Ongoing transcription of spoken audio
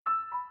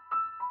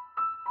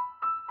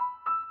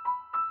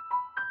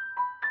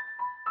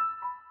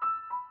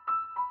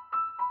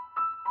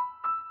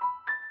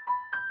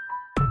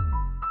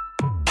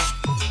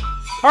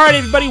All right,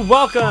 everybody,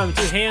 welcome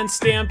to Hand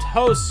Stamped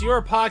Hosts,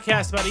 your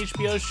podcast about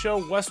HBO's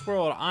show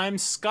Westworld. I'm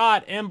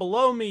Scott, and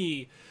below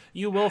me,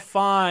 you will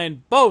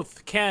find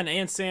both Ken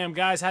and Sam.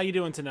 Guys, how you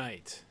doing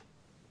tonight?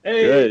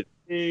 Hey, Good.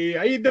 hey,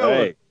 how you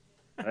doing?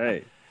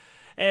 Hey.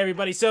 Hey,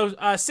 everybody. So,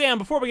 Sam,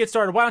 before we get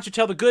started, why don't you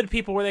tell the good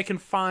people where they can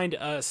find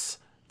us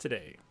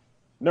today?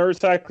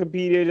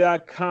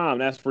 Nerdcyclopedia.com.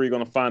 That's where you're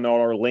going to find all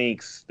our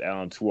links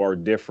to our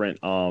different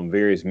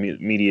various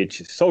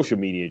social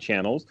media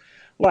channels,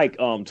 like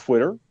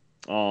Twitter,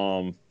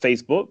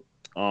 Facebook,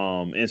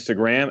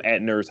 Instagram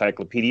at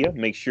Nerdcyclopedia.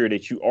 Make sure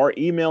that you are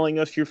emailing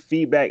us your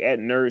feedback at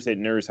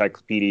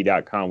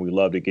nerds@nerdcyclopedia.com. We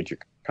love to get your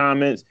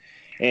comments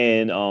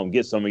and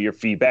get some of your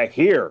feedback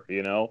here.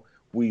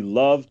 We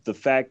love the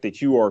fact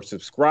that you are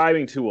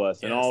subscribing to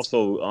us and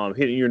also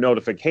hitting your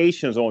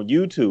notifications on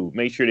YouTube.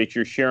 Make sure that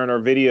you're sharing our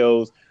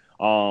videos.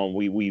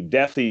 We've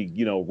definitely,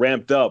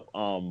 ramped up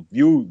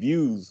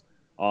views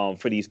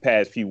for these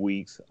past few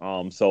weeks.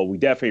 So we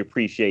definitely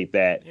appreciate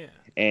that. Yeah.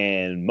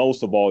 And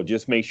most of all,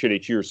 just make sure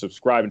that you're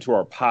subscribing to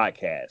our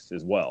podcast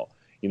as well.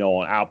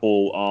 On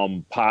Apple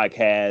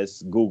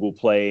Podcasts, Google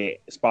Play,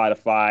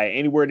 Spotify,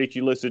 anywhere that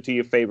you listen to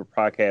your favorite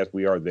podcast,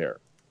 we are there.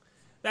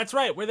 That's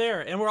right, we're there,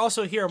 and we're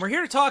also here. We're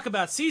here to talk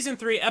about Season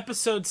 3,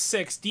 Episode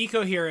 6,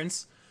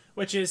 Decoherence,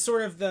 which is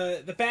sort of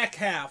the back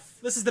half.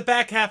 This is the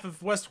back half of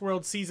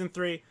Westworld Season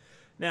 3.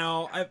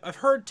 Now, I've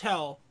heard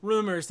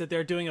rumors that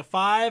they're doing a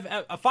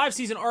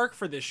five-season arc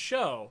for this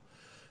show.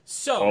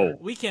 So,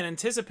 we can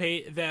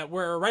anticipate that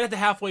we're right at the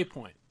halfway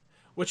point,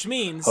 which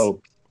means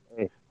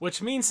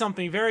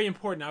something very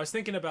important. I was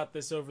thinking about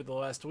this over the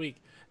last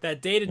week.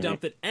 That data dump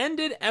that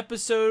ended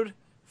Episode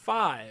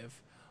 5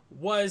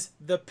 was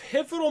the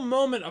pivotal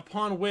moment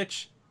upon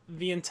which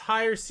the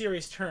entire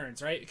series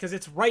turns, right? Because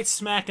it's right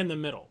smack in the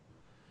middle.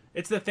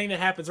 It's the thing that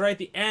happens right at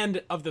the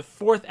end of the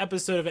 4th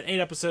episode of an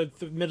 8-episode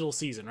middle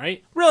season,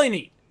 right? Really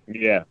neat.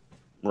 Yeah,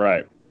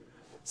 right.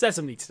 So that's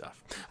some neat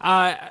stuff.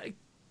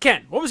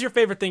 Ken, what was your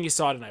favorite thing you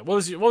saw tonight? What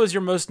was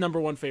your most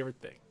number one favorite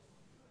thing?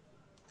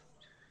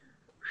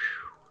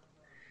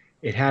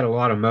 It had a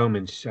lot of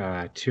moments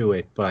to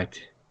it,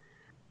 but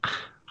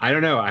I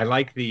don't know. I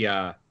like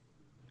the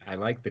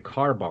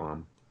car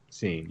bomb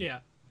scene. Yeah.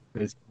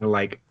 It's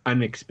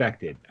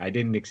unexpected. I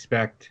didn't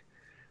expect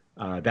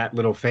that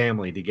little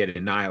family to get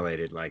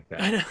annihilated like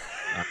that.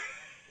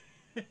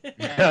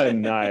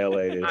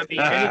 Annihilated. I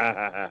mean,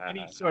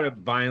 any sort of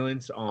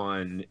violence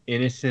on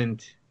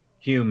innocent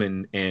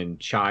human and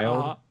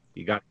child,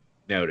 you got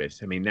to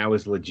notice. I mean, that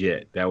was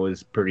legit. That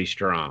was pretty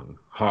strong.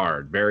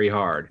 Hard, very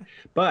hard.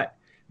 But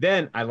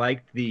then I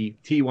liked the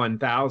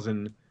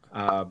T-1000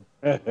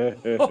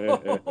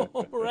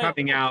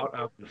 coming out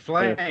of the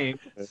flames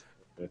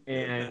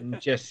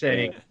and just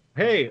saying,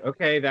 hey,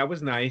 okay, that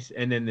was nice.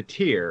 And then the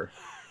tear.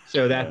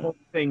 So that whole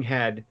thing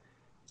had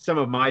some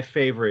of my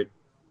favorite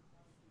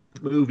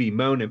movie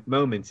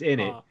moments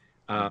in it.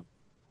 The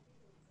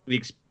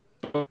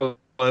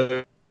explosion,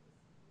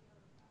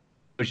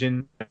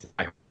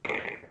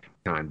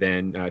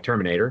 then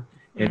Terminator,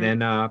 and then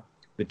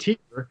the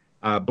tear,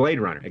 Blade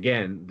Runner.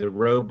 Again, the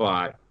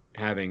robot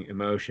having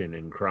emotion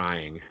and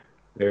crying.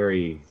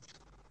 Very,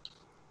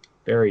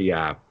 very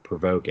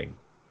provoking.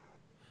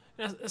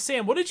 Now,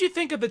 Sam, what did you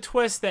think of the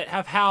twist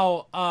of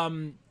how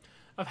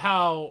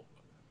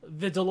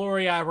the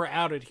Delorii were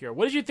outed here?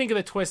 What did you think of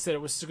the twist that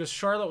it was because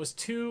Charlotte was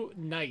too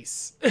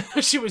nice?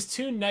 She was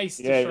too nice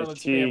to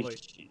Charlotte's family.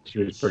 She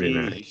was pretty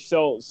nice.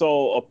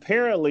 So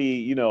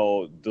apparently,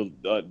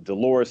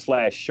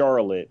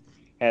 Dolores/Charlotte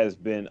has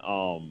been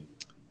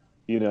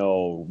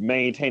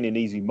maintaining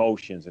these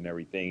emotions and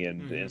everything.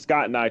 And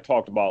Scott and I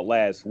talked about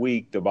last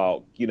week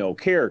about,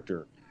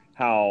 character,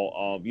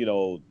 how,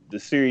 the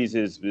series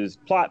is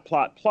plot.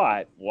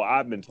 Well,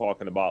 I've been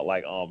talking about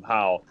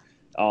how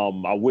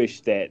I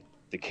wish that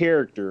the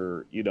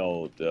character,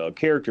 the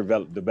character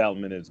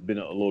development has been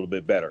a little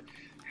bit better.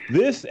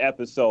 This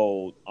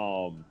episode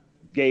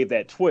gave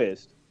that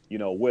twist,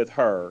 with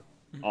her,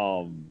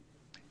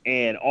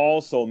 and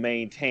also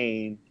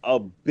maintained a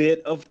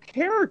bit of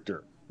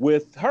character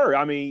with her.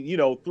 I mean,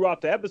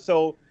 throughout the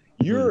episode,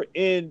 you're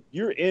in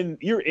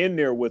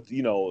there with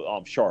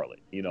Charlotte,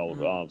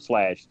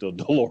 slash the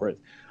Dolores,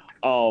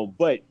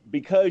 but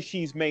because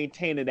she's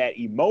maintaining that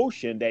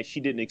emotion that she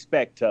didn't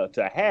expect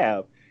to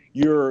have,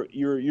 you're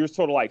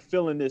sort of like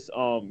feeling this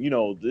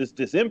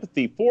this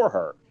empathy for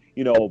her,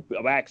 of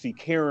actually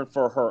caring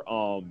for her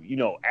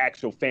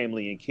actual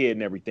family and kid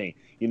and everything.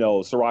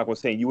 Sirach was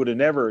saying you would have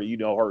never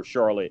heard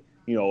Charlotte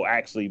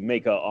actually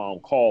make a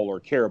call or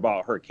care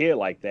about her kid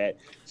like that.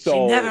 So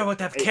she never would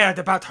have cared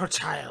about her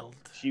child.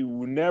 She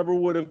never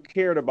would have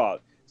cared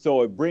about.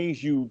 So it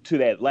brings you to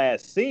that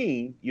last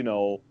scene,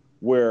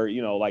 where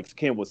like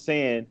Ken was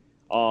saying,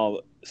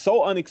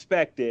 so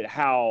unexpected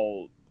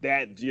how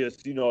that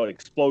just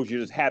explosion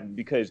just happened,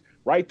 because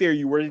right there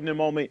you were in the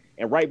moment,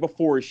 and right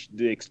before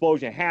the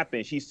explosion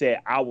happened, she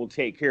said, "I will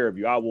take care of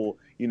you. I will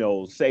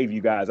save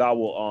you guys. I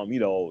will I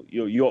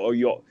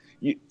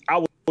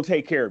will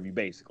take care of you,"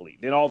 basically.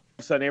 Then all of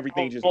a sudden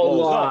everything just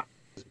blows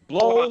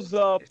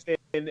up.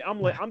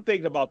 I'm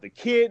thinking about the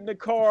kid in the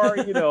car,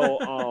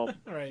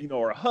 Right.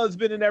 Her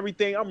husband and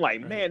everything. I'm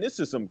like, man, this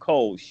is some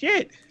cold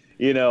shit,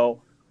 you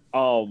know.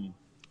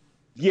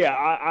 Yeah,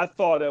 I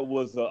thought it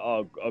was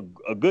a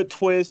good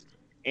twist,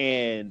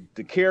 and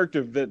the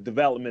character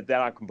development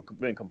that I've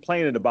been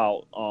complaining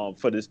about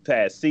for this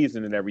past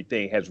season and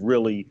everything has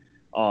really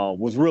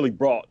was really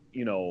brought,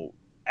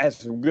 as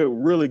some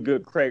really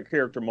good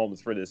character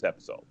moments for this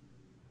episode.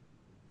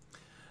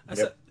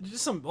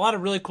 Just a lot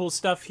of really cool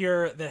stuff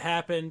here that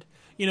happened.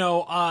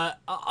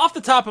 Off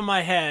the top of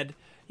my head,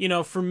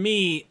 for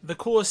me, the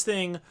coolest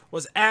thing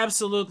was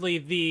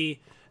absolutely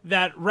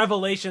that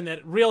revelation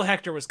that real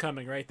Hector was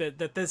coming, right?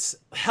 That this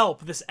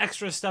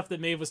extra stuff that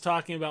Maeve was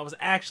talking about was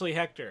actually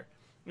Hector.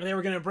 And they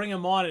were going to bring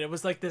him on, and it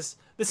was like this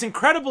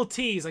incredible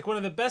tease, like one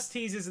of the best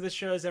teases the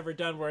show has ever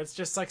done, where it's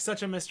just like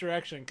such a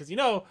misdirection, because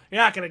you're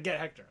not going to get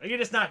Hector. You're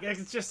just not.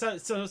 It's just so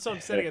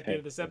upsetting at the end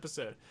of this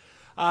episode.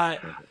 But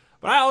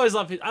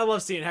I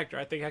love seeing Hector.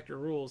 I think Hector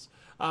rules.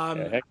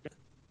 Hector,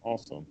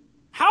 awesome.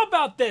 How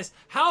about this?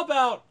 How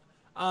about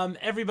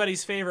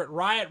everybody's favorite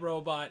Riot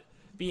robot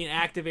being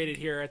activated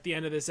here at the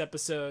end of this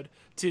episode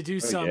to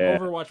do some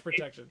Overwatch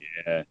protection?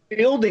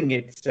 Building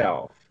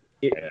itself.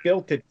 It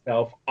built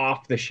itself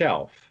off the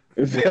shelf.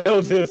 It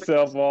built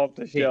itself off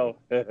the shelf.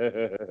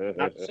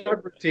 That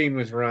subroutine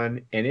was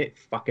run, and it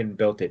fucking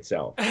built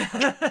itself.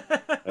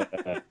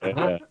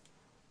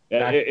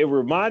 It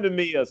reminded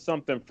me of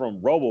something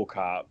from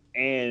RoboCop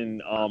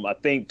and I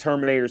think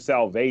Terminator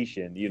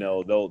Salvation.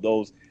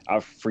 Those I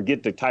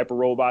forget the type of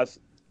robots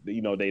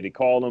they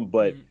call them,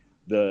 but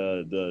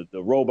the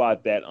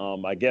robot that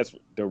I guess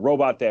the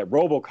robot that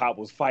RoboCop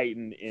was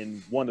fighting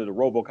in one of the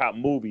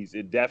RoboCop movies,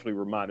 it definitely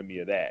reminded me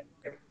of that.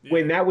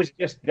 When that was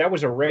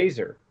a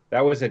razor.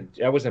 That was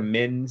a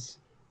men's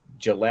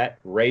Gillette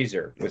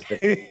razor. Was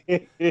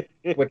that's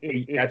what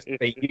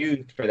they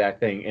used for that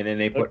thing, and then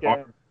they put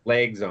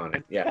legs on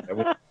it. Yeah, that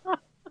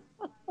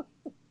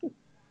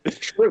was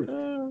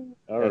true.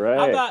 All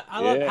right.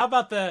 How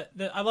about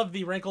the I love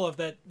the wrinkle of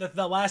the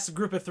last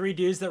group of 3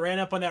 dudes that ran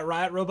up on that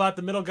Riot robot.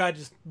 The middle guy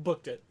just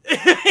booked it.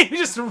 He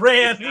just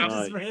ran. He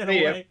just ran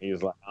away. He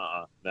was like,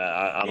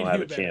 I don't have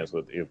a chance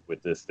with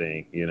this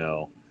thing.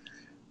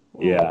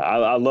 Yeah,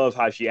 I love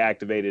how she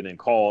activated and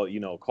called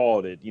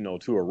it,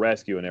 to a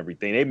rescue and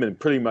everything. They've been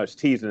pretty much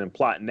teasing and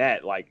plotting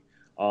that, like,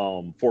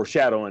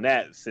 foreshadowing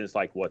that since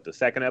the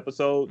second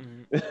episode.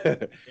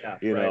 Yeah,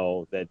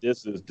 that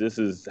this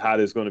is how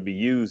this is going to be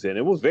used, and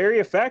it was very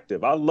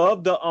effective. I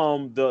love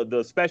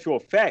the special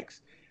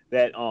effects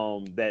that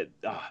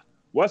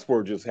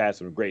Westworld just has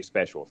some great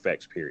special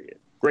effects. Period.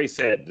 Great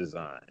set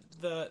design.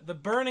 The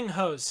burning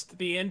host,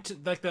 the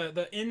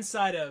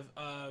inside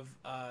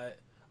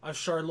of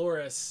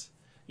Charloris,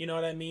 you know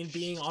what I mean,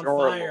 being on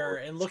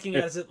fire and looking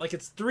at it like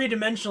it's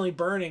 3-dimensionally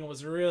burning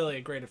was really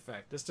a great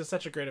effect. It's just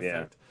such a great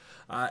effect.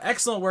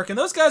 Excellent work. And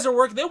those guys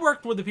they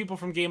worked with the people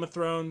from Game of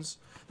Thrones.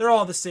 They're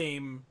all the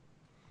same.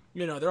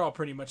 They're all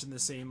pretty much in the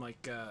same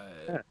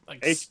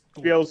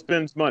HBO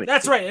spends money.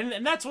 That's right,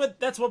 and that's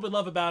what we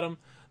love about them.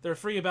 They're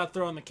free about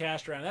throwing the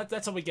cash around.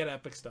 That's how we get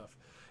epic stuff,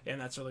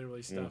 and that's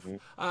really stuff.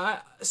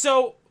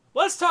 So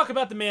let's talk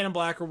about the Man in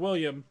Black, or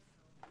William,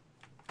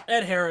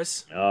 Ed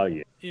Harris. Oh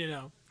yeah.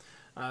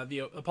 The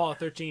Apollo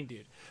 13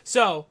 dude.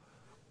 So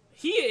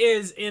he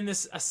is in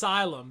this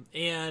asylum,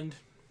 and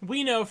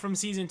we know from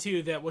season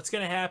 2 that what's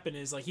going to happen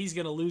is he's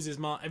going to lose his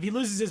mind. If he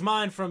loses his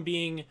mind from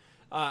being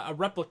a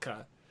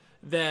replica,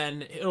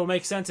 then it'll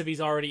make sense if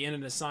he's already in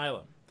an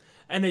asylum.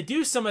 And they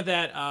do some of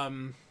that.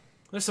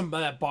 There's some of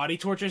that body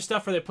torture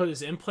stuff where they put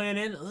his implant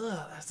in.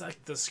 Ugh, that's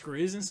like the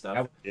screws and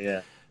stuff.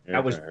 That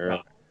was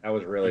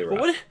really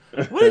rough.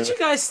 What did you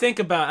guys think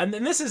about? And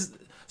this is.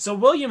 So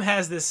William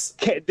has this.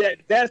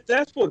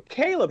 That's what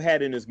Caleb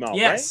had in his mouth,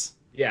 yes.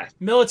 right? Yes.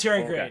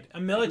 Military grade. A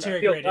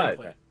military grade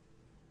implant.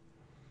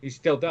 He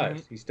still does.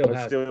 Mm-hmm. He still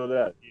has. Still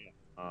does.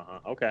 Yeah.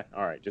 Okay.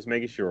 All right. Just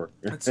making sure.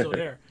 It's still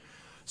there.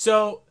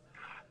 So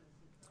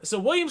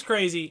William's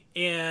crazy,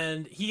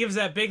 and he gives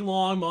that big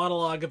long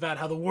monologue about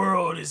how the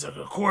world is a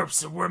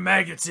corpse and we're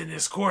maggots in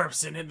this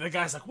corpse, and the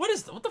guy's like, what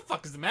the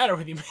fuck is the matter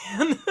with you,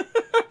 man?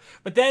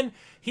 But then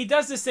he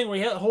does this thing where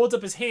he holds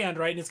up his hand,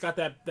 right, and it's got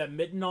that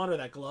mitten on or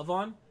that glove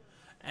on,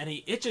 and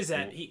he itches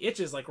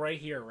like right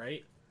here,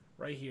 right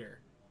here.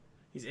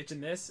 He's itching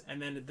this, and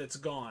then that's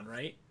gone,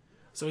 right?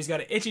 So he's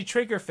got an itchy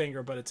trigger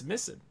finger, but it's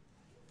missing.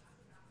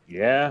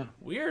 Yeah.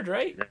 Weird,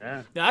 right?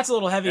 Yeah. Now, that's a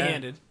little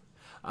heavy-handed.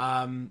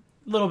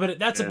 Little bit.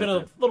 That's a bit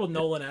of little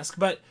Nolan-esque,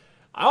 but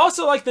I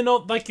also like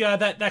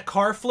that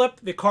car flip,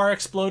 the car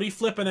explodey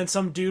flip, and then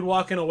some dude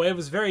walking away. It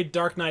was very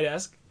Dark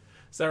Knight-esque.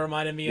 So that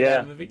reminded me of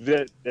that movie.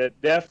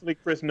 That definitely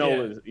Chris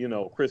Nolan.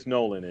 Chris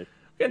Nolan.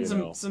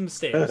 Getting some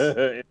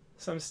stamps.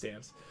 Some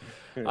stamps.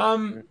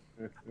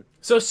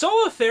 So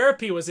solo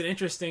therapy was an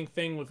interesting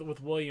thing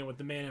with William, with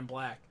the Man in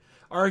Black,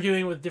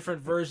 arguing with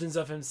different versions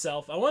of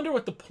himself. I wonder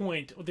what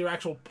the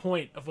actual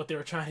point of what they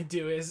were trying to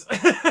do is.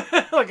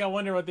 I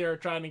wonder what they were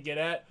trying to get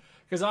at.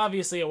 Because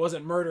obviously it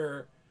wasn't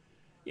murder,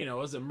 it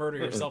wasn't murder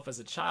yourself as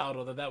a child,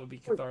 although that would be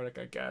cathartic,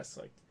 I guess.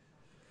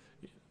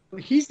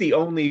 He's the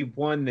only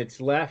one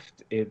that's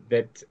left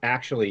that's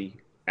actually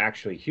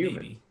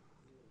human.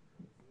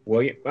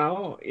 Maybe.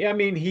 Well, yeah, I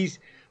mean, he's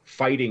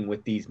fighting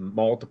with these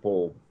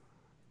multiple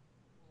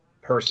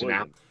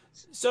personalities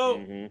So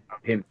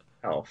of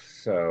himself.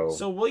 So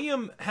so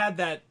William had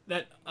that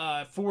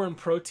foreign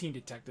protein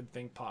detected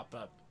thing pop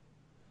up.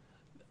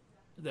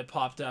 That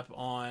popped up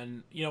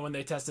on, when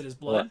they tested his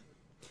blood.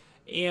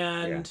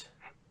 And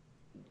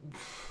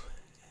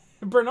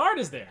Bernard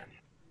is there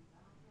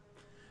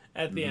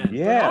at the end.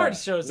 Yeah, Bernard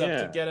shows up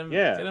to get him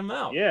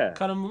out,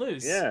 cut him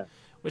loose. Yeah,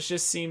 which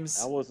just seems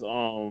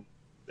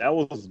that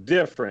was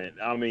different.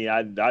 I mean,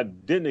 I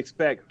didn't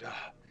expect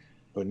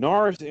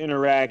Bernard's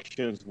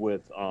interactions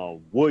with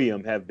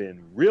William have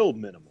been real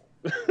minimal.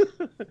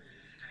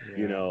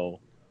 You know,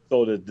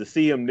 so to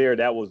see him there,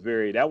 that was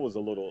a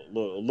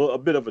little a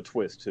bit of a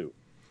twist too.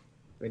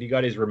 But he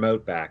got his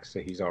remote back, so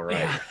he's all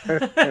right.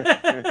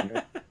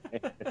 Yeah.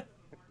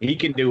 He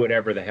can do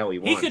whatever the hell he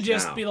wants. He could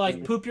just now. be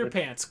like, poop your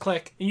pants,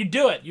 click, and you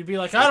do it. You'd be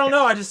like, I don't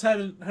know, I just had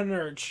an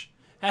urge.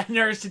 Had an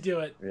urge to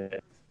do it.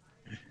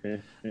 Yeah.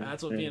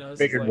 That's what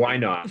figured, why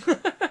not?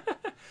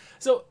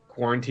 So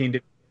quarantined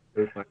to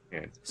poop my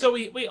pants. So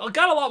we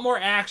got a lot more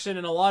action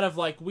and a lot of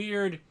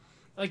weird.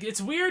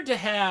 It's weird to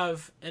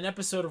have an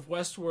episode of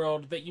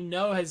Westworld that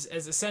has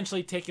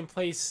essentially taken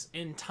place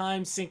in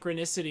time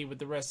synchronicity with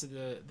the rest of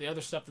the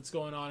other stuff that's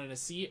going on in the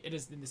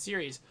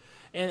series,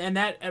 and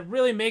that it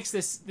really makes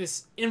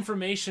this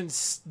information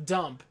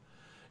dump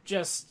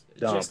just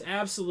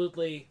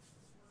absolutely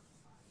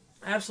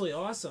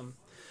awesome.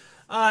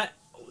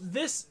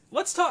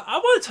 Let's talk. I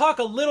want to talk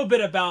a little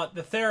bit about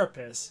the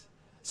therapist.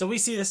 So we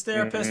see this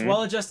therapist,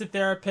 well-adjusted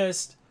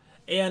therapist.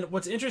 And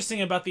what's interesting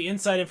about the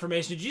inside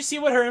information, did you see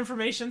what her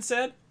information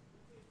said?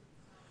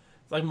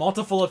 Like,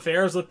 multiple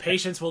affairs with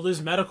patients will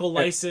lose medical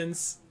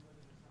license.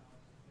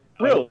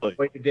 Really?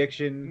 Opioid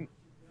addiction.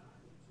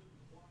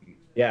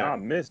 Yeah. I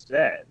missed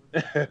that.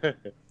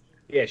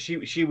 Yeah,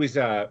 she was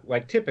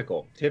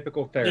typical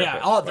therapist.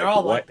 Yeah, they're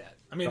all like that.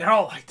 I mean, they're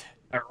all like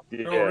that.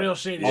 They're all real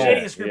shady.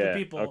 Shadiest group of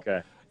people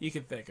you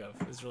can think of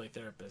is really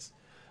therapists.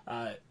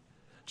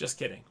 Just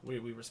kidding. We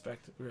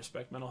respect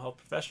mental health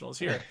professionals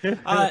here.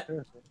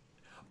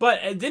 But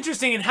it's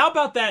interesting. And how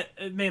about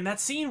that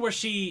scene where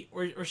she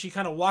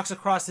kind of walks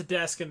across the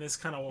desk and this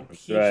kind of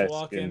keeps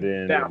walking.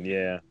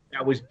 That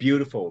was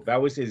beautiful.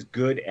 That was as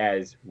good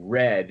as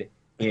Red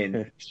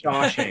in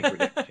Shawshank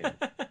Redemption.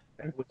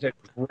 That was a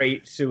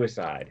great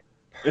suicide.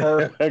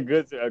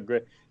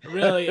 Great.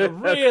 Really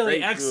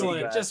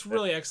excellent. Suicide. Just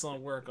really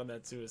excellent work on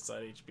that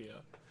Suicide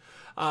HBO.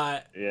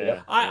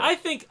 I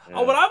think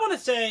what I want to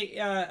say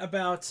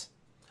about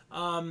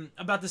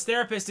this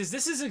therapist is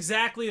this is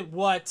exactly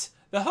what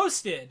the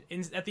host did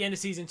at the end of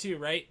season 2,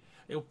 right?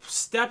 It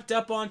stepped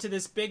up onto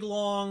this big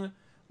long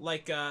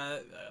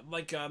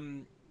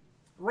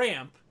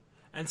ramp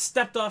and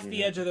stepped off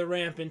the edge of the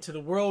ramp into the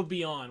world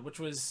beyond, which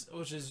is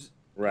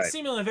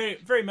seemingly very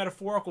very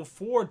metaphorical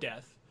for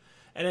death.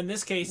 And in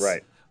this case,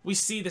 we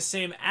see the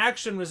same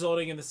action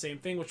resulting in the same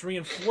thing, which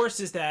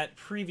reinforces that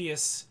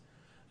previous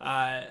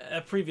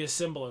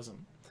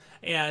symbolism.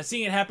 And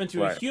seeing it happen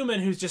to a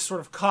human who's just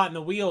sort of caught in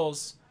the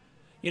wheels,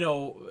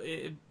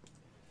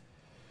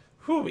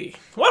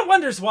 one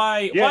wonders why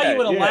you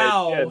would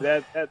allow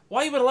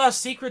why you would allow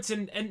secrets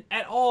and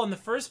at all in the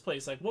first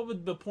place. Like, what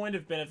would the point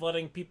have been of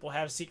letting people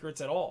have secrets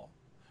at all?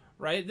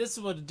 Right? This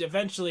would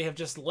eventually have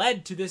just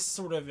led to this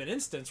sort of an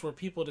instance where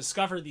people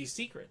discover these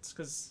secrets,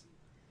 because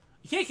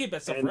you can't keep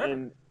that stuff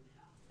forever.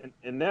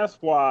 And that's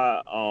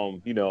why,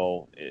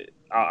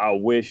 I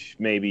wish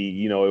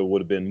maybe, it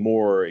would have been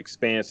more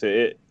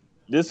expansive.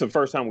 This is the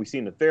first time we've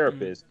seen the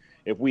therapist.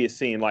 If we had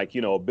seen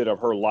a bit of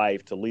her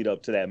life to lead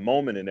up to that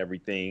moment and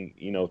everything,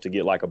 to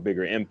get a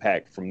bigger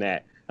impact from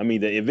that. I mean,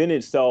 the event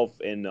itself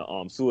and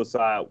the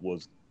suicide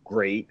was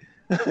great,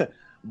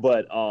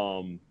 but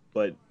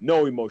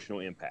no emotional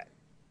impact,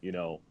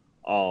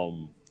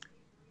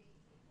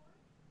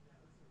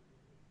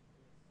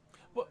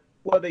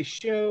 Well, they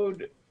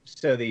showed,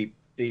 so the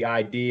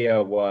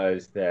idea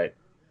was that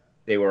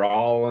they were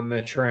all on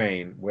the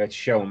train. Let's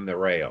show them the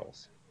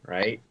rails,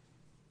 right?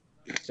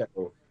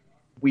 So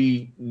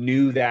we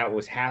knew that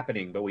was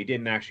happening, but we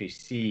didn't actually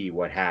see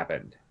what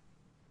happened.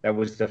 That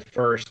was the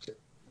first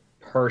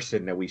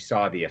person that we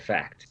saw the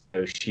effect.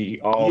 So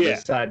she all of a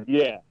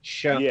sudden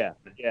showed.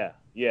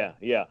 Yeah.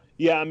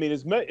 I mean,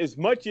 as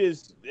much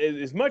as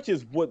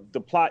what the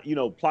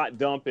plot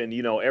dump and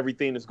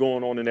everything that's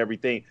going on and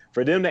everything,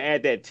 for them to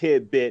add that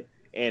tidbit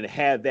and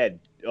have that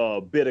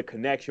bit of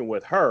connection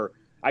with her,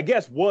 I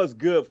guess was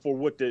good for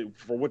what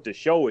the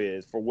show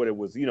is, for what it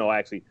was,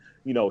 actually,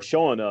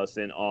 showing us.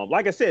 And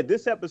like I said,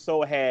 this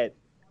episode had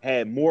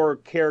more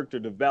character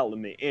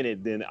development in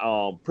it than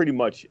pretty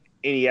much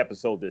any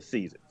episode this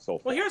season.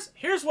 So well,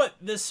 here's what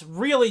this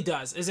really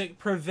does: is it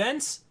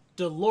prevents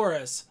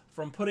Dolores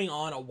from putting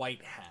on a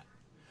white hat.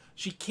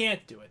 She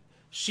can't do it.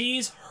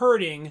 She's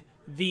hurting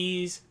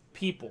these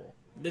people.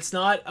 It's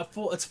not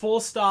it's full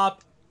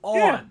stop on.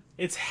 Yeah.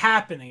 It's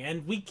happening,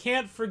 and we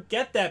can't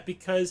forget that,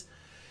 because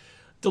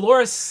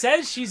Dolores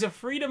says she's a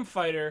freedom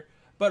fighter,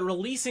 but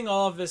releasing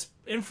all of this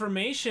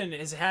information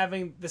is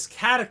having this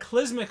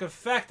cataclysmic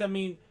effect. I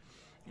mean,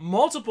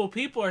 multiple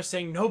people are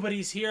saying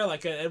nobody's here,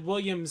 like at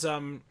Williams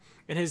in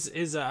his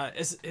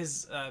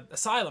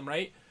asylum,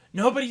 right?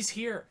 Nobody's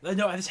here.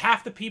 No,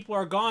 half the people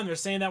are gone. They're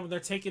saying that when they're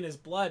taking his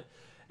blood,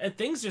 and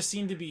things just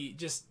seem to be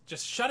just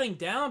shutting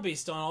down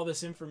based on all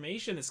this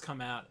information that's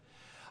come out.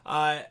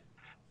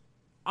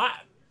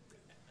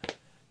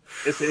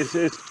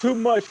 It's too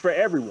much for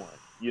everyone,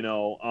 you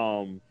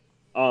know.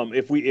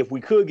 If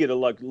we could get a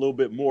little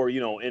bit more, you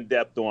know, in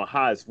depth on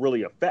how it's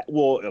really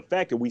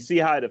affected. We see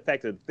how it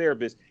affected the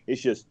therapist.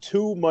 It's just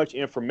too much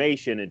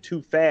information and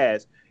too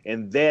fast.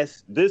 And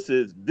this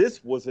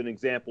was an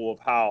example of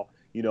how,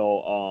 you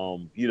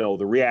know,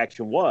 the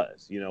reaction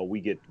was. You know,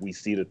 we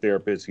see the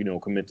therapist, you know,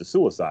 commit to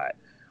suicide.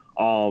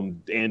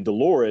 And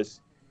Dolores,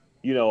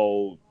 you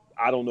know,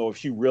 I don't know if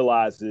she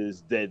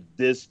realizes that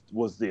this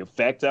was the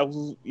effect that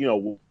was, you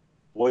know,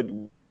 what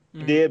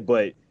did,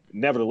 but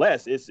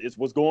nevertheless, it's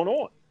what's going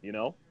on. You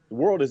know, the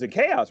world is in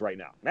chaos right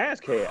now, mass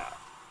chaos.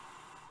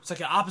 It's like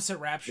an opposite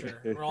rapture,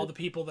 where all the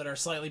people that are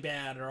slightly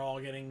bad are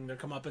all getting their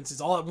comeuppances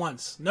all at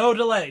once, no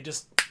delay,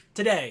 just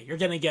today. You're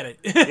gonna get it.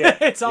 Yeah,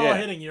 it's all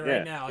hitting you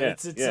right now.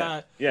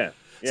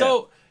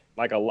 So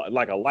like a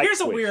light. Here's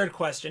switch. A weird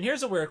question.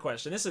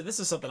 This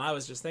is something I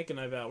was just thinking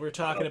about. We were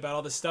talking about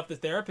all the stuff the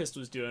therapist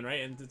was doing, right?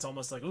 And it's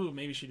almost like, ooh,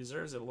 maybe she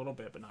deserves it a little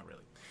bit, but not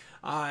really.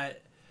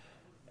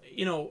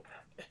 You know,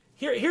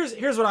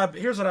 here's what I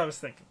was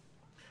thinking.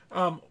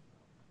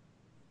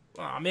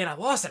 Oh man, I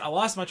lost it. I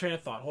lost my train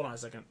of thought. Hold on a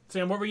second.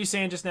 Sam, what were you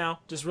saying just now?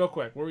 Just real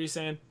quick. What were you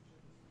saying?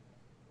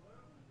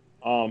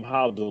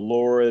 How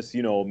Dolores,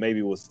 you know,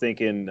 maybe was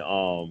thinking,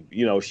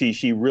 you know,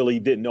 she really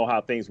didn't know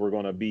how things were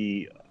going to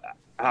be,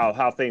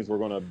 how things were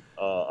going to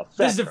affect.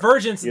 There's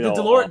divergence. You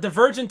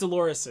Divergent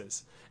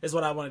Doloreses is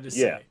what I wanted to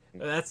say. Yeah.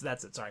 That's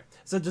it. Sorry.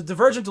 So the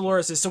divergent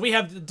Doloreses. So we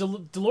have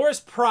Dolores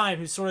Prime,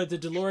 who's sort of the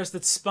Dolores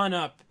that's spun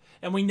up,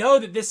 and we know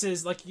that this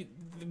is like.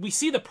 We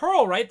see the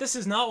pearl, right? This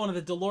is not one of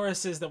the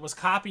Doloreses that was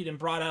copied and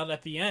brought out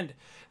at the end.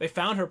 They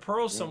found her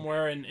pearl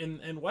somewhere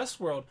in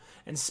Westworld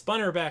and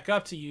spun her back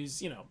up to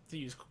use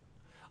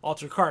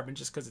altered carbon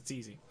just because it's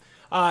easy.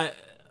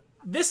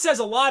 This says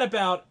a lot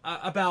about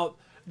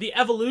the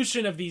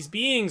evolution of these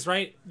beings,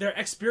 right? Their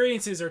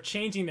experiences are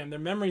changing them. Their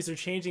memories are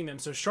changing them.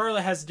 So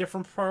Charlotte has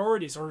different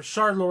priorities, or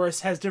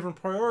Charlores has different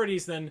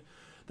priorities than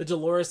the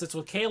Dolores that's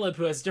with Caleb,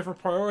 who has different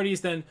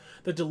priorities than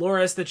the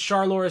Dolores that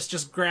Charlores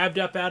just grabbed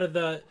up out of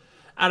the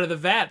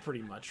vat,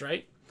 pretty much,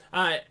 right?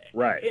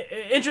 Right.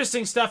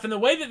 Interesting stuff, and the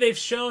way that they've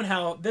shown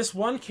how this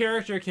one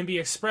character can be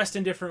expressed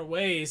in different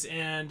ways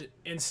and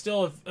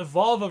still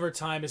evolve over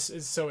time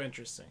is so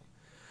interesting.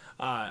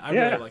 I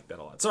really like that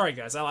a lot. Sorry,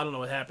 guys, I don't know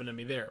what happened to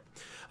me there.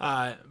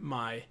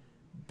 My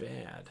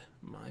bad.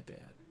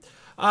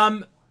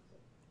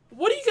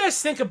 What do you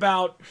guys think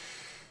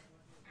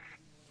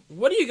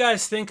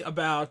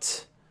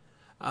about?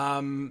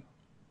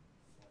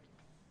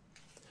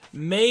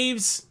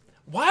 Maeve's?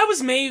 Why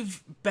was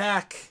Maeve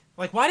back?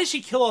 Like, why did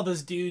she kill all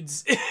those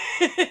dudes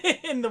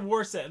in the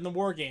war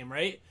game,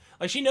 right?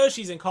 Like, she knows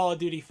she's in Call of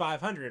Duty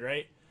 500,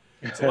 right?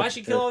 So why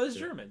she kill all those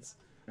Germans?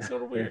 It's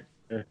sort of weird.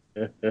 That's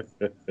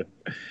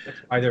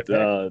why they're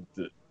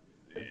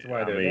That's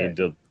why they're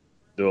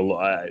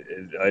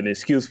an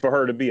excuse for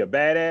her to be a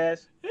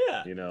badass.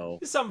 Yeah, you know,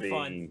 it's something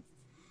fun.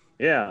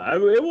 Yeah,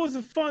 it was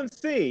a fun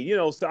scene, you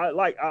know. So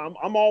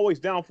I'm always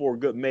down for a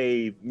good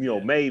Maeve,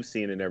 Maeve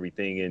scene and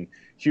everything. And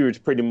she was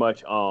pretty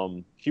much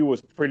on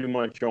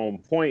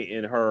point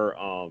in her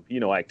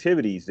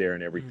activities there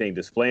and everything,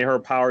 displaying her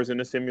powers in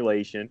the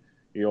simulation,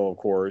 of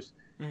course,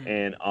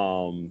 and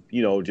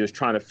just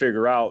trying to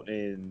figure out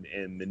and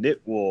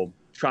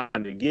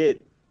trying to get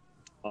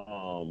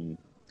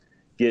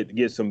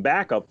some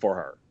backup for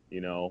her,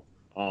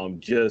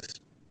 just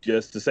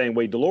the same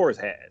way Dolores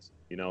has.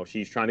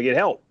 She's trying to get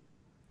help.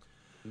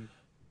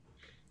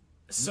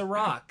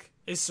 Serac.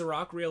 Is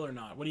Serac real or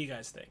not? What do you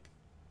guys think?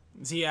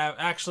 Is he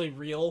actually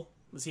real?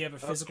 Does he have a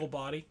physical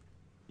body?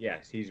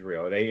 Yes, he's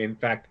real. In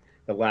fact,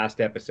 the last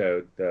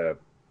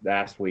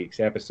week's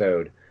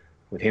episode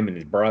with him and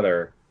his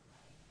brother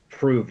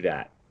proved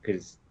that,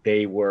 because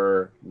they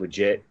were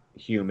legit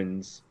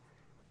humans,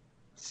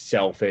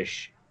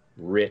 selfish,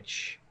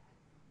 rich,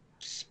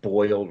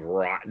 spoiled,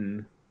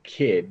 rotten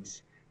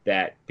kids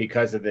that,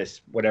 because of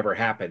this, whatever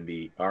happened,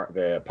 the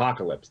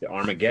apocalypse, the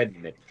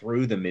Armageddon, that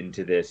threw them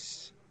into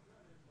this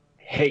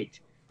hate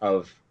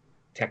of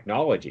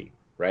technology,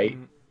 right?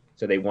 Mm-hmm.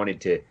 So they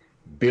wanted to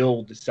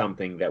build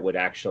something that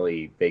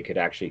they could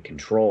actually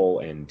control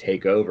and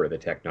take over the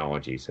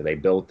technology. So they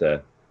built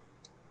the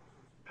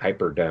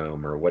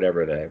Hyperdome, or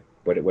whatever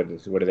what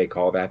do they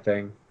call that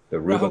thing? The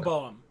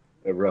Rehoboam.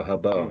 The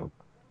Rehoboam,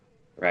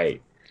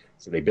 right?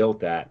 So they built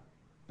that,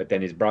 but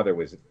then his brother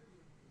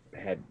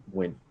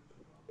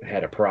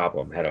had a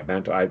problem, had a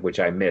mental, which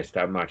I missed.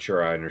 I'm not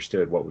sure I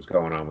understood what was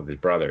going on with his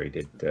brother. He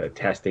did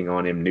testing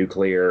on him,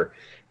 nuclear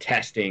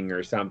testing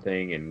or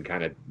something, and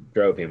kind of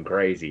drove him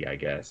crazy, I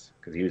guess,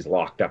 because he was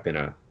locked up in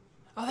a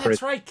Oh,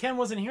 that's right. Ken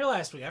wasn't here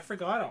last week. I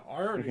forgot. I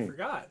already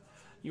forgot.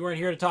 You weren't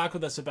here to talk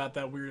with us about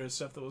that weird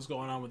stuff that was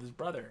going on with his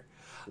brother.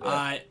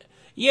 I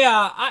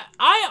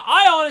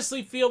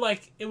honestly feel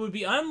like it would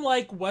be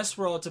unlike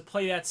Westworld to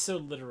play that so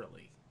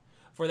literally.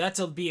 For that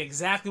to be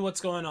exactly what's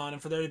going on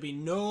and for there to be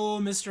no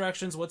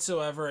misdirections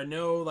whatsoever and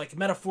no like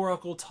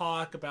metaphorical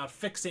talk about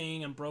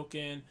fixing and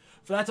broken.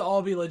 For that to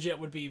all be legit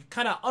would be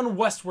kind of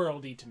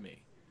un-Westworldy to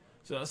me.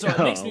 So it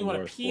makes me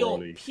want to peel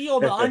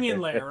the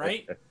onion layer,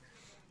 right?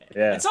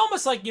 Yeah. It's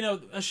almost like,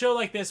 a show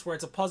like this where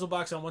it's a puzzle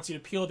box and wants you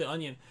to peel the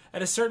onion.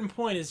 At a certain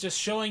point, is just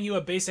showing you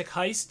a basic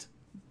heist.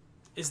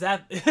 Is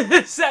that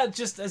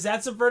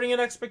subverting an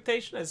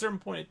expectation? At a certain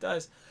point, it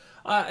does.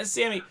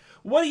 Sammy,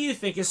 what do you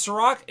think? Is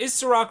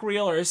Sirach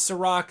real or is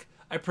Sirach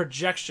a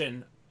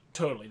projection?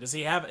 Totally.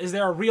 Is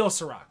there a real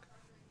Sirach?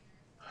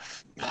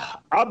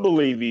 I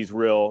believe he's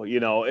real. They're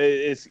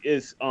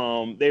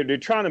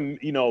trying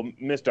to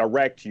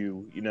misdirect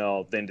you.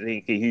 Then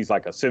think he's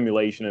like a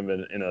simulation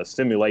in a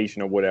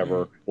simulation or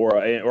whatever, or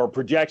a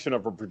projection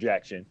of a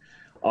projection.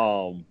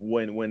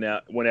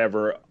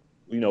 Whenever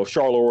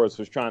Charlotte Orris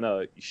was trying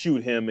to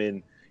shoot him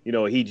and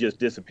he just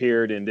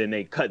disappeared, and then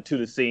they cut to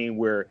the scene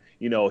where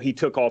he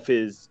took off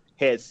his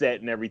headset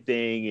and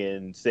everything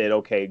and said,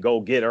 "Okay, go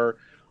get her."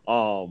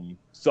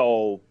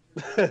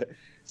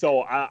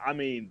 So I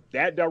mean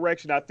that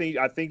direction. I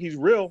think he's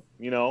real.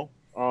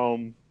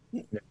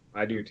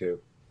 I do too.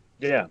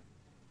 Yeah,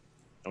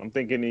 I'm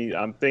thinking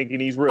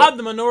he's real. I'm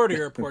the Minority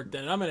Report.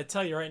 Then I'm going to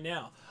tell you right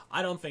now.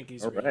 I don't think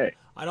he's real. Right.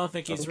 I don't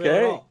think he's real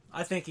at all.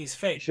 I think he's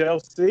fake. Shall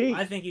see.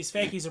 I think he's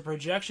fake. He's a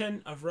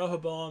projection of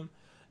Rehoboam.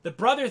 The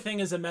brother thing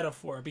is a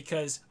metaphor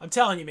because I'm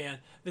telling you, man,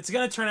 it's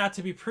going to turn out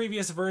to be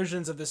previous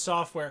versions of the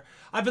software.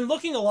 I've been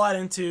looking a lot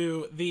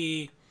into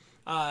the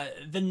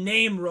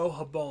name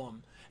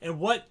Rehoboam. And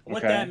what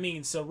that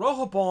means. So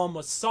Rehoboam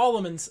was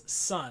Solomon's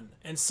son,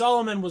 and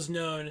Solomon was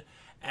known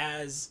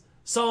as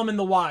Solomon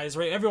the Wise,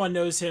 right? Everyone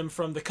knows him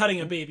from the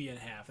cutting a baby in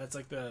half. That's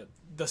like the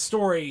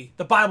story,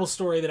 the Bible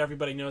story that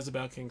everybody knows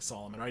about King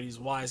Solomon, right? He's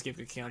wise, gave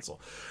good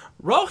counsel.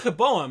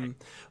 Rehoboam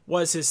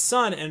was his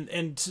son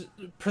and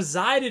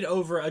presided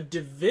over a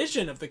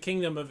division of the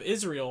kingdom of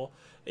Israel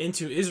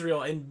into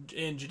Israel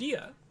and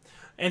Judea.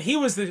 And he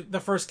was the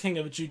first king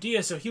of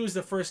Judea, so he was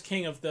the first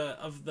king of the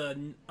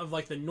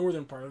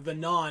northern part of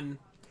the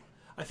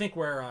I think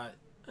where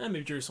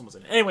maybe Jerusalem was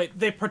in it. Anyway,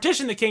 they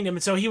partitioned the kingdom,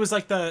 and so he was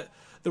like the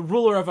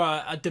ruler of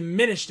a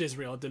diminished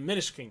Israel, a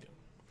diminished kingdom.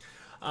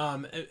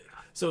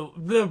 So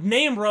the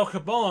name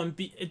Rehoboam,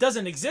 it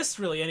doesn't exist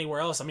really anywhere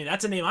else. I mean,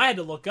 that's a name I had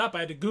to look up. I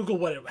had to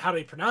Google how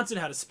they pronounce it,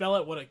 how to spell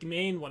it, what it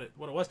mean, what it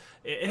was.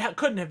 It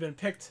couldn't have been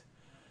picked.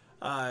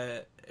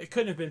 It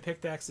couldn't have been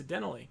picked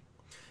accidentally.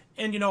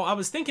 And, I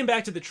was thinking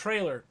back to the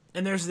trailer,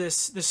 and there's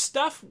this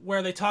stuff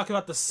where they talk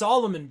about the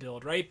Solomon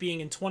build, right, being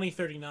in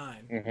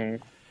 2039.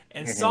 Mm-hmm.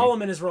 And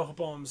Solomon is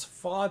Rehoboam's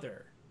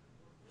father.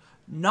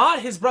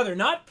 Not his brother,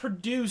 not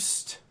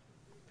produced.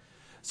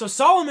 So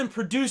Solomon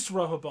produced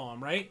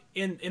Rehoboam, right,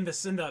 in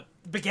the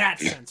begat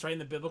sense, right, in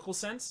the biblical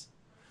sense.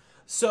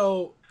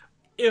 So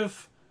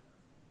if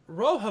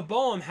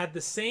Rehoboam had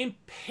the same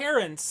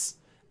parents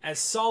as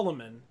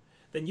Solomon,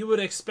 then you would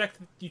expect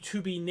you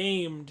to be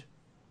named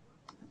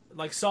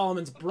like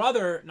Solomon's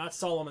brother, not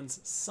Solomon's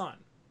son.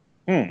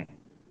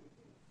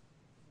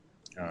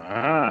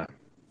 Ah.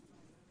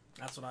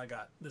 That's what I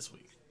got this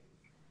week.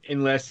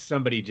 Unless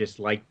somebody just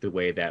liked the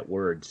way that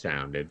word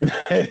sounded.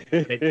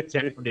 It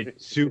sounded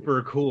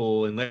super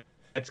cool. And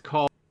let's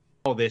call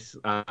this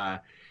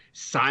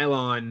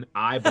Cylon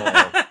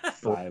Eyeball.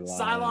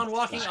 Cylon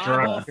Walking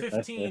Eyeball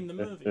 15, the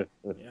movie.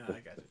 Yeah,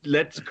 I got it.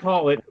 Let's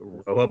call it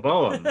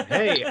Rehoboam.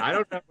 Hey, I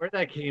don't know where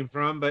that came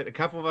from, but a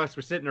couple of us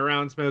were sitting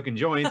around smoking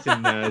joints,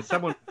 and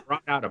someone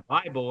brought out a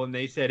Bible, and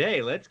they said,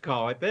 "Hey, let's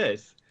call it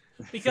this."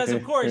 Because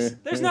of course,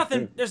 there's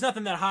nothing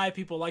that high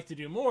people like to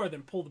do more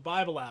than pull the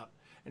Bible out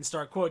and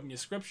start quoting you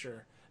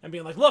scripture and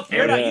being like, "Look,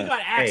 you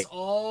got Acts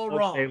all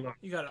wrong.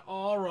 You got it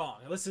all wrong.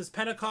 This is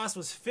Pentecost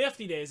was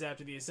 50 days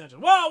after the ascension.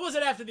 Well, was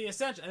it after the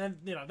ascension?" And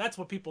then that's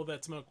what people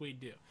that smoke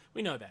weed do.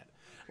 We know that.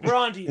 We're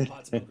on to you,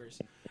 pot smokers.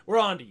 We're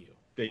on to you.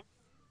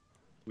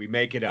 We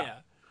make it up. Yeah,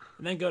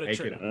 and then go to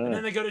church. And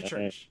then they go to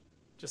church,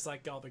 just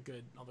like all the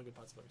good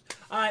pot smokers.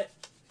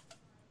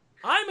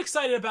 I'm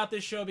excited about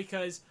this show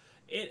because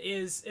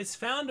it's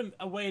found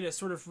a way to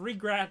sort of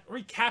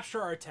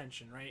recapture our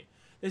attention. Right.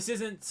 This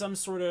isn't some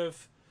sort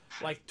of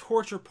like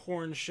torture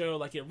porn show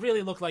like it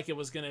really looked like it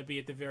was going to be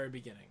at the very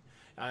beginning.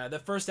 The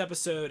first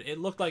episode, it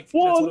looked like.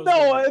 Well,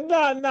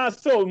 no, not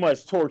so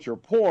much torture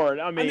porn.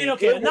 I mean,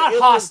 okay, not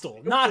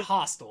hostile.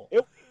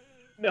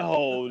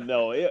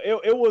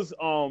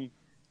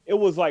 It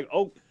was like,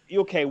 oh,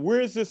 okay,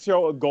 where's this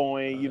show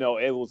going?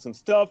 It was some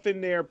stuff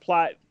in there,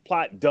 plot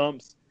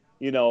dumps,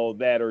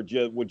 that are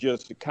would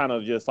just kind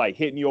of just like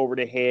hitting you over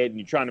the head, and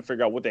you're trying to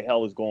figure out what the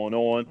hell is going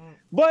on.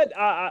 But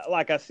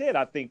like I said,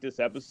 I think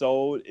this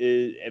episode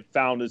it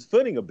found its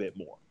footing a bit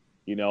more.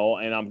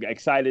 And I'm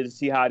excited to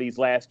see how these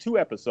last two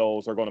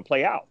episodes are going to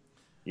play out.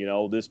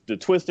 The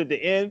twist at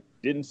the end,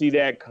 didn't see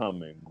that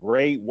coming.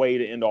 Great way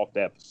to end off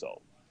the episode.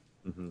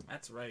 Mm-hmm.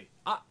 That's right.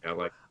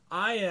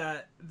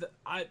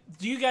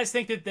 Do you guys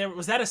think that there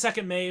was that a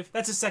second Maeve?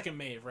 That's a second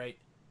Maeve, right?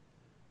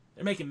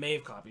 They're making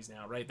Maeve copies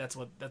now, right? That's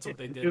what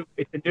they did.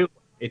 It's a new.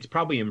 It's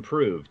probably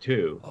improved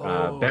too.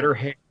 Oh. Better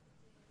hair.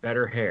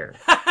 Better hair.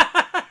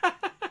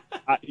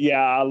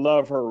 I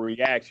love her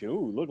reaction.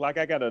 Ooh, look like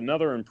I got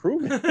another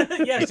improvement.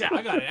 Yes,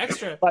 I got an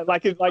extra.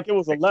 like it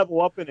was a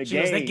level up in the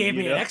game. They gave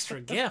me an extra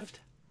gift.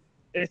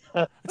 It's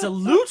a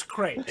loot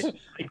crate.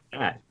 Like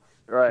that.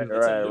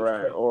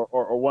 Right.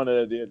 Or one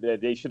of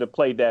they should have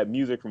played that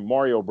music from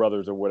Mario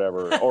Brothers or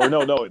whatever. Or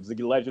no, it's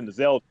the Legend of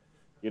Zelda.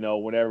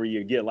 Whenever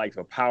you get like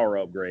a power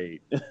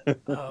upgrade.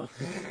 Oh.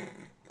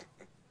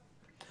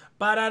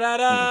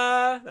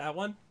 Ba-da-da-da. That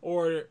one.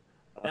 Or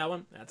that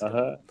one. That's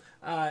good.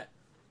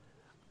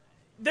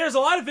 There's a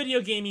lot of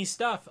video gamey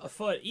stuff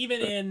afoot.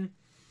 Even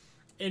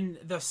in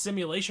the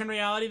simulation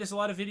reality, there's a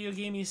lot of video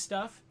gamey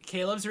stuff.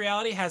 Caleb's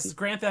reality has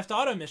Grand Theft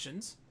Auto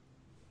missions.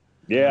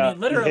 Yeah, I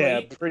mean, literally. Yeah,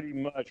 pretty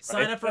much. Right?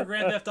 Sign up for a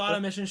Grand Theft Auto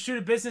mission, shoot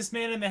a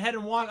businessman in the head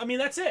and walk. I mean,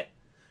 that's it.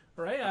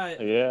 Right?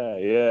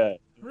 Yeah.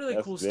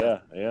 Really cool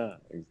stuff. Yeah,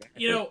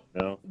 exactly.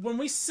 When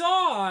we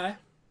saw...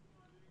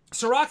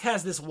 Sirach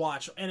has this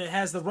watch, and it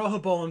has the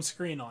Rehoboam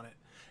screen on it.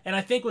 And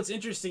I think what's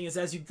interesting is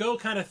as you go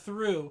kind of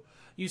through,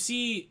 you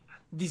see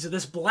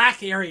this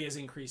black area is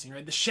increasing,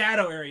 right? The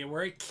shadow area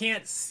where it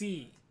can't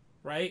see,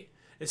 right?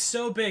 It's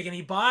so big, and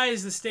he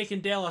buys the stake in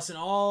Delos, and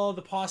all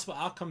the possible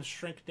outcomes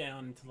shrink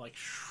down into like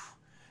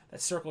that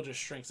circle just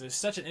shrinks. It's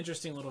such an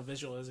interesting little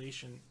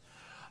visualization.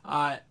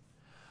 I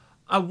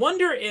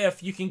wonder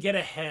if you can get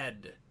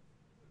ahead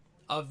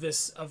of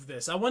this.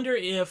 I wonder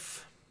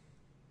if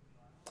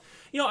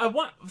I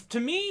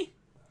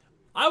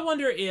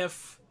wonder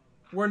if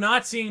we're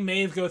not seeing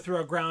Maeve go through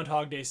a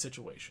Groundhog Day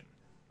situation,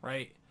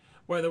 right?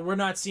 Whether we're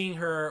not seeing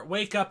her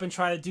wake up and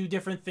try to do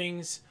different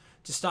things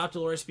to stop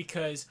Dolores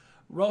because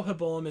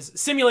Rehoboam is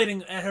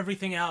simulating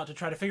everything out to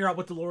try to figure out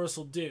what Dolores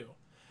will do.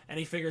 And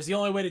he figures the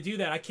only way to do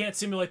that, I can't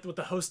simulate what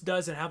the host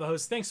does and how the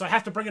host thinks, so I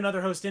have to bring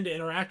another host in to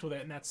interact with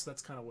it, and that's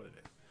kind of what it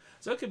is.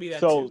 So it could be that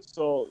too.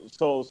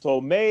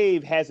 So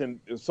Maeve hasn't.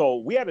 So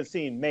we haven't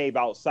seen Maeve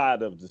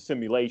outside of the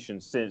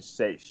simulation since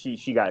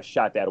she got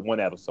shot that one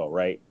episode,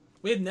 right?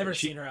 We had never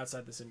seen her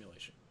outside the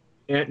simulation.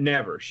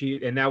 Never.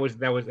 And I was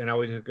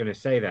going to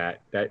say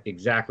that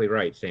exactly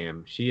right,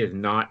 Sam. She has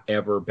not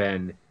ever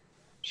been.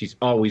 She's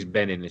always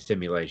been in the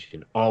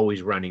simulation,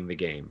 always running the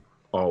game,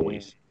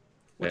 always.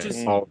 Which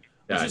is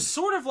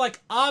sort of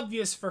like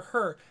obvious for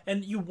her,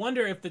 and you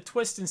wonder if the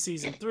twist in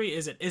season 3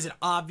 is it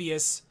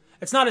obvious.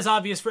 It's not as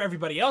obvious for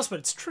everybody else, but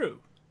it's true.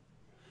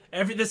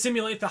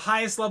 The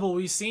highest level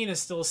we've seen is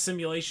still a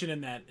simulation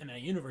in that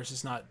universe.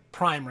 It's not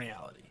prime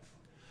reality.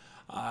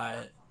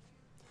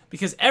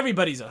 Because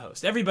everybody's a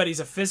host. Everybody's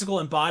a physical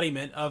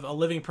embodiment of a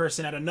living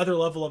person at another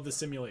level of the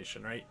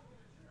simulation, right?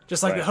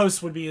 Just like the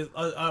host would be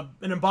an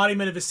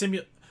embodiment of a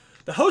simulation.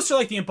 The hosts are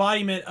like the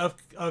embodiment of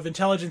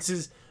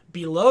intelligences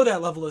below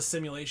that level of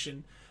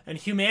simulation, and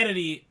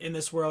humanity in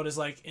this world is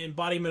like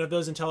embodiment of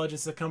those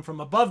intelligences that come from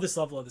above this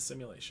level of the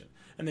simulation,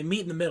 and they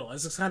meet in the middle.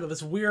 It's kind of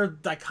this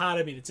weird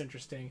dichotomy that's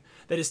interesting,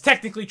 that is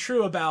technically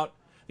true about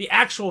the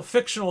actual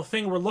fictional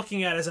thing we're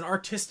looking at as an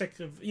artistic,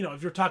 if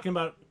you're talking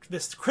about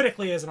this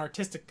critically as an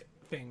artistic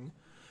thing,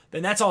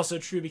 then that's also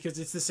true because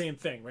it's the same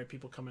thing, right?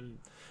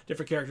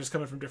 Different characters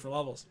coming from different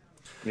levels.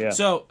 Yeah.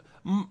 So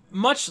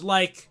much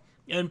like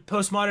in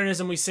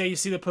postmodernism, you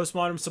see the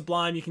postmodern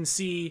sublime, you can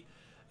see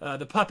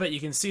the puppet, you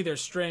can see their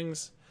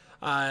strings.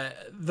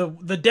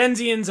 The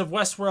Denzians of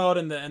Westworld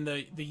and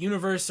the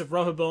universe of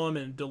Rehoboam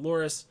and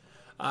Dolores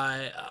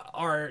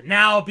are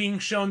now being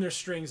shown their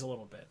strings a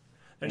little bit.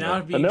 They're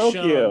now being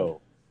shown.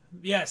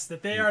 Yes,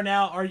 that they are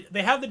now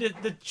they have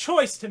the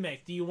choice to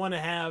make. Do you want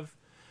to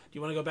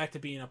go back to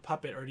being a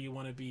puppet, or do you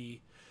want to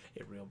be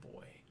a real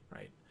boy?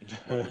 Right?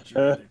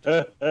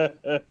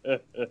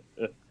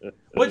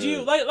 Would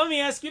you like? Let me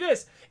ask you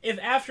this: if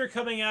after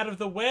coming out of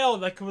the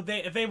whale,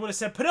 if they would have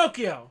said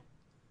Pinocchio,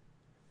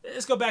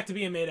 let's go back to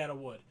being made out of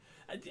wood.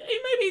 Maybe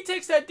he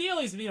takes that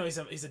deal.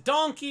 He's a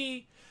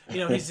donkey.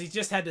 He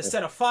just had to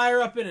set a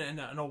fire up in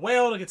a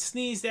whale to get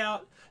sneezed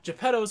out.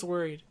 Geppetto's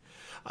worried.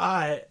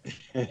 Not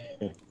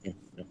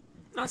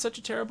such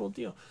a terrible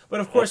deal. But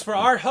of course, for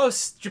our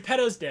host,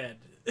 Geppetto's dead.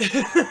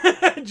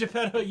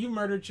 Geppetto, you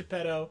murdered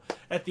Geppetto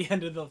at the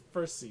end of the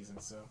first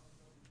season, so.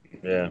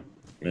 Yeah.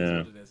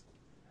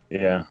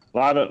 A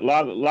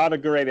lot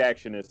of great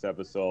action this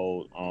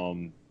episode.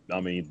 I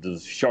mean, the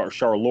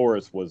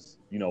Charloris was,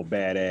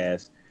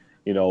 badass,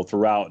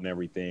 throughout and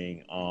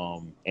everything.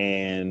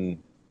 And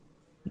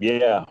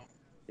yeah,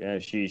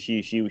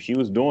 she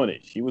was doing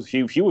it. She was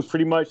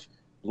pretty much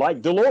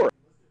like Dolores.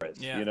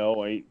 Yeah.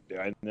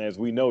 And as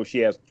we know, she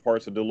has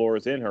parts of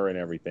Dolores in her and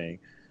everything.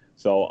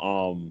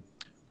 So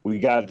we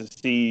got to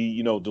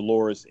see,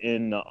 Dolores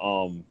in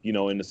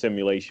in the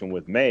simulation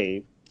with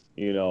Maeve,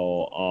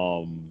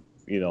 telling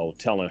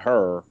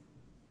her,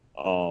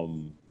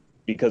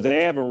 because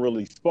they haven't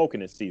really spoken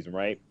this season,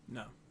 right?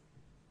 No.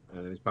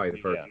 It's probably the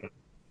first.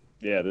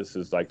 Yeah, this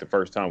is like the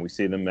first time we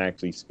see them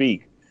actually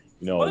speak,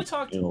 Well, they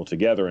talked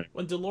together.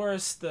 When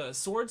Dolores, the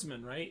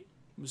swordsman, right?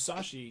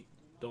 Musashi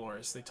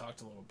Dolores, they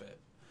talked a little bit.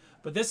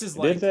 But this is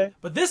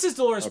this is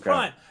Dolores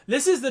Prime.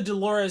 This is the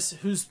Dolores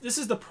this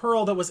is the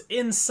Pearl that was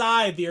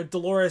inside the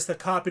Dolores that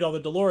copied all the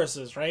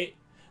Doloreses, right?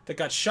 That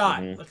got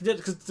shot.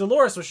 Because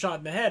Dolores was shot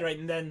in the head, right?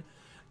 And then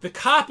the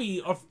copy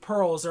of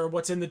Pearls are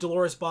what's in the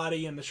Dolores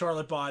body and the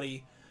Charlotte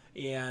body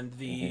and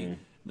the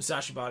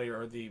Musashi body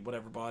or the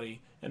whatever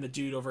body and the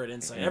dude over at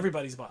Insight.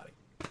 Everybody's body.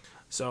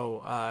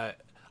 So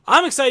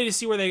I'm excited to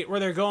see where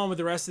they're going with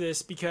the rest of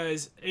this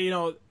because,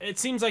 it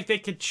seems like they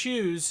could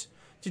choose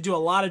to do a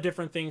lot of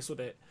different things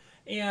with it.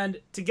 And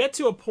to get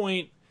to a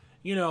point,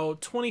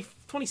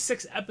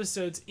 26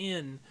 episodes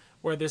in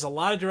where there's a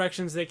lot of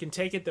directions they can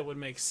take it that would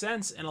make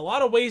sense and a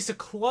lot of ways to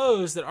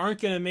close that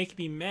aren't going to make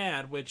me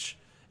mad, which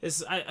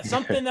is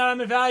something that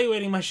I'm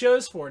evaluating my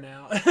shows for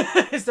now.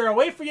 Is there a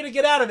way for you to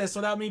get out of this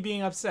without me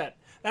being upset?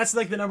 That's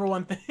like the number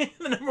one thing.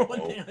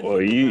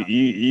 Well,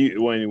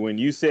 you when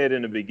you said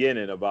in the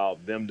beginning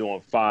about them doing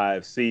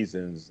 5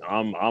 seasons,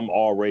 I'm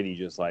already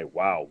just like,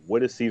 wow,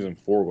 what is season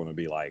 4 going to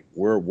be like?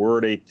 Where are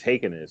they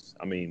taking this?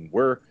 I mean,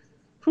 we'll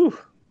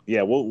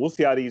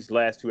see how these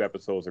last 2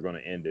 episodes are going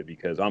to end it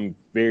because I'm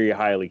very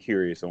highly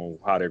curious on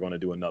how they're going to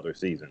do another 2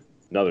 seasons.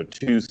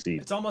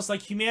 It's almost like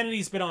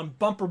humanity's been on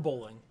bumper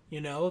bowling,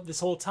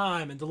 this whole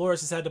time, and Dolores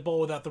has had to bowl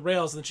without the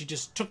rails, and then she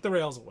just took the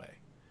rails away.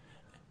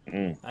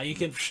 Now you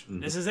can.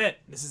 This is it.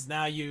 This is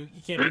now you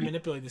can't be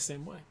manipulated the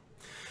same way.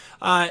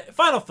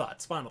 Final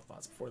thoughts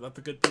before we let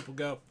the good people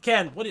go.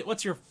 Ken,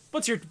 what's your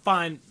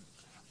final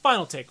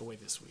takeaway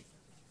this week?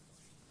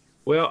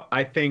 Well,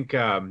 I think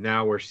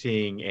now we're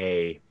seeing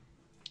a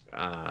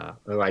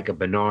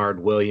Bernard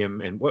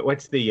William and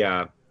what's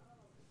the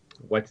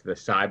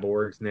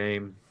cyborg's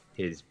name?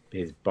 His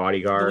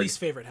bodyguard. The least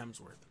favorite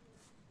Hemsworth.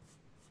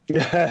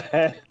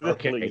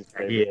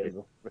 Okay,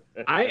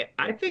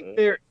 I think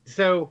they're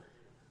so.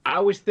 I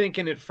was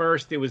thinking at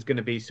first it was going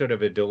to be sort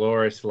of a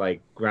Dolores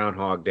like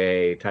Groundhog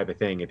Day type of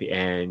thing at the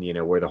end,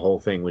 where the whole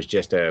thing was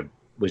just a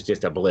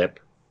blip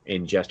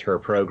in just her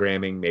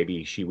programming.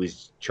 Maybe she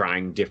was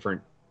trying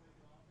different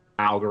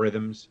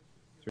algorithms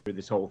through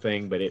this whole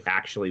thing, but it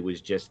actually was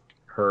just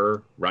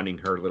her running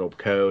her little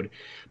code.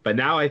 But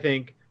now I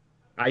think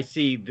I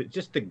see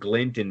just the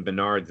glint in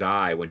Bernard's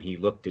eye when he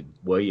looked at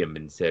William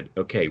and said,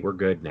 "Okay, we're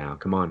good now.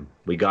 Come on,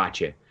 we got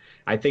you."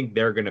 I think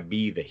they're going to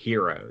be the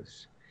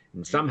heroes,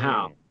 and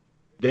somehow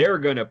they're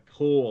going to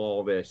pull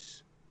all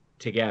this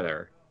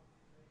together,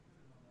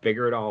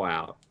 figure it all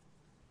out,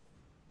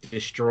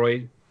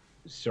 destroy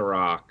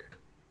Serac,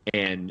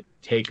 and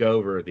take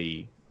over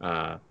the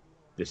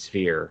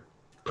sphere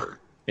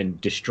and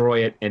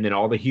destroy it, and then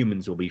all the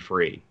humans will be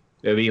free.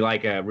 It'll be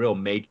like a real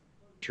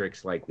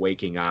Matrix, like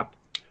waking up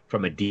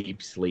from a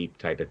deep sleep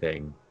type of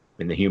thing,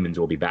 and the humans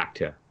will be back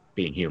to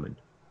being human.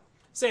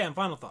 Sam,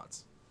 final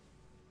thoughts.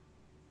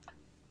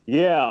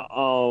 Yeah,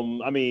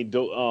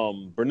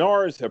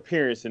 Bernard's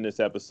appearance in this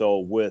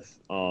episode with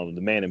the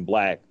Man in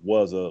Black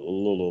was a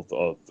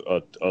little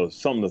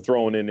something to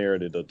throw in there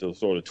to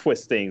sort of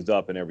twist things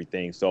up and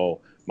everything. So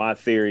my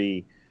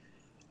theory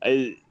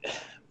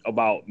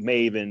about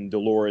Maeve and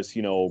Dolores,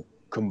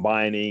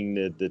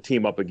 combining the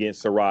team up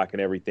against Serac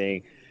and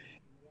everything,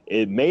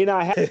 it may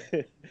not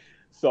happen.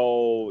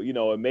 So,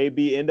 it may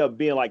end up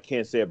being like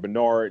Ken said,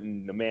 Bernard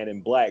and the Man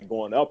in Black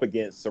going up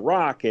against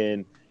Serac,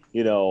 and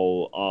it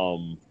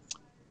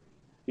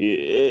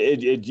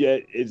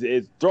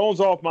throws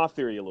off my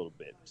theory a little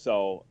bit.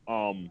 So,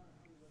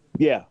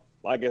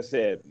 like I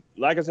said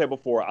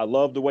before, I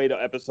love the way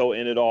the episode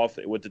ended off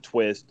with the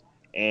twist,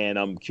 and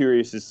I'm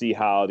curious to see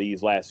how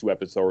these last 2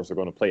 episodes are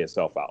going to play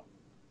itself out.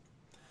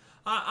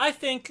 I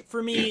think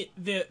for me,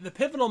 the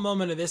pivotal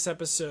moment of this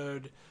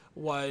episode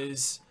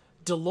was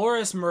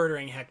Dolores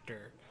murdering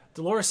Hector,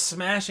 Dolores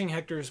smashing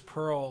Hector's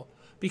pearl,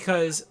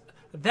 because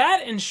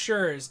that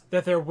ensures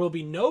that there will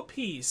be no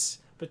peace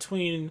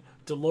between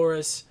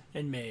Dolores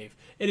and Maeve.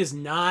 It is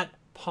not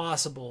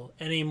possible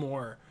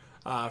anymore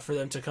for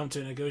them to come to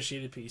a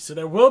negotiated peace. So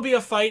there will be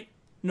a fight,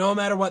 no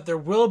matter what. There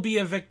will be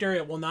a victor.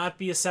 It will not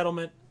be a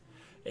settlement.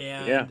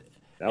 And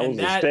that was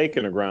a stake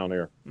in the ground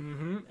there.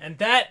 Mm-hmm, and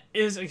that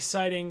is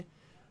exciting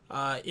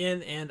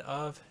in and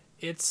of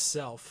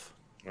itself.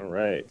 All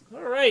right.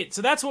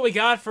 So that's what we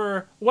got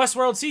for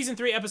Westworld Season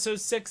 3, Episode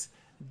 6,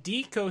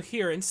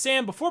 Decoherence.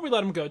 Sam, before we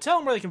let them go, tell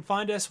them where they can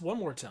find us one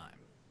more time.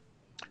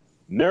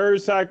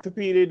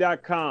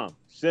 Nerdcyclopedia.com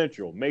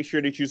Central. Make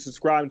sure that you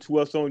subscribe to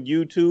us on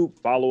YouTube.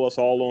 Follow us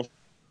all on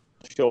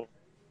social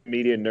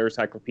media,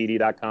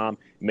 nerdcyclopedia.com.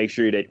 Make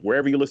sure that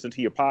wherever you listen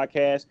to your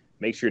podcast,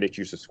 make sure that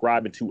you're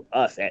subscribing to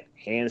us at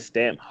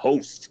Handstamp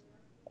Host,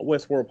 a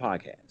Westworld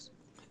podcast.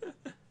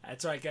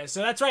 That's right, guys. So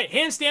that's right,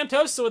 Handstamped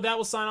Host. So with that,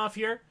 we'll sign off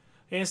here.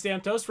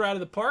 Handstamped Host, we're out of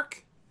the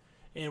park.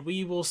 And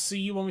we will see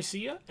you when we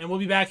see you. And we'll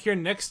be back here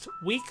next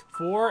week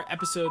for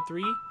Episode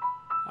 3.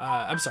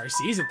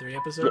 Season 3,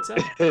 Episode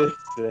 7.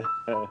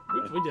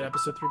 we did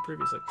Episode 3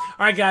 previously.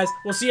 All right, guys.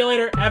 We'll see you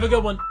later. Have a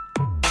good one.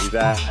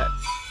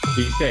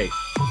 Be safe.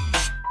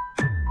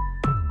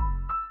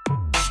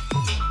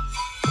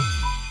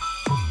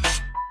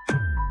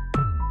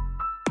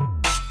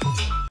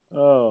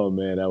 Oh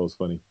man, that was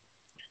funny.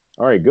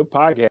 All right, good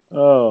podcast.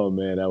 Oh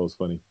man, that was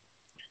funny.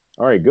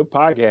 All right, good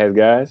podcast,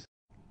 guys.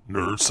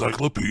 Nerd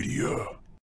Cyclopedia.